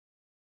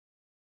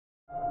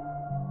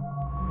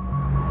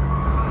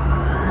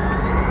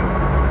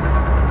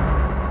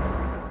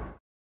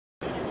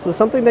So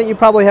something that you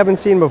probably haven't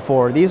seen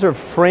before, these are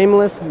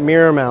frameless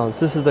mirror mounts.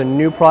 This is a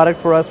new product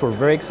for us we're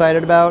very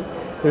excited about.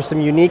 There's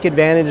some unique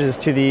advantages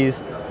to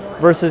these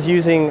versus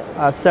using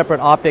a separate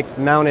optic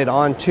mounted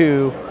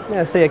onto,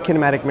 say, a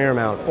kinematic mirror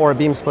mount or a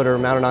beam splitter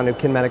mounted onto a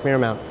kinematic mirror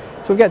mount.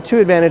 So we've got two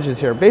advantages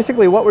here.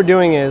 Basically what we're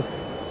doing is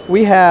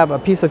we have a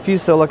piece of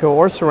fused silica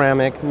or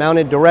ceramic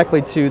mounted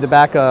directly to the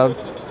back of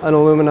an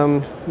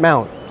aluminum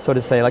mount, so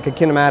to say, like a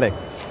kinematic.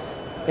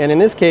 And in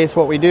this case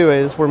what we do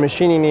is we're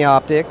machining the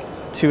optic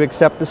to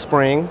accept the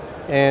spring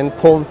and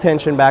pull the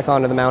tension back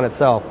onto the mount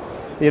itself.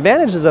 The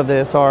advantages of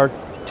this are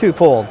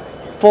twofold.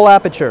 Full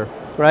aperture,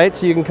 right?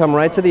 So you can come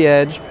right to the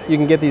edge. You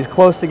can get these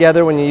close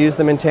together when you use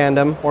them in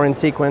tandem or in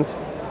sequence.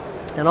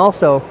 And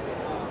also,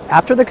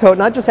 after the coat,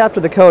 not just after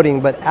the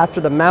coating, but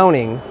after the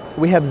mounting,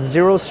 we have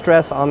zero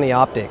stress on the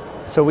optic.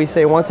 So we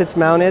say once it's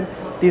mounted,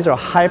 these are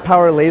high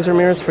power laser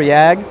mirrors for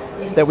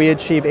YAG that we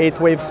achieve 8th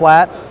wave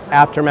flat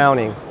after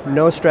mounting.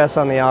 No stress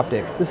on the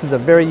optic. This is a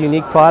very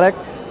unique product.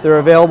 They're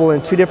available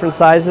in two different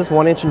sizes,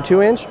 1 inch and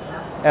 2 inch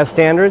as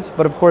standards,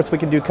 but of course we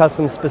can do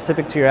custom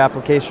specific to your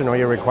application or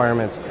your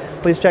requirements.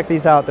 Please check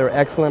these out. They're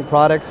excellent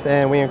products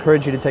and we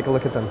encourage you to take a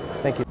look at them.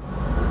 Thank you.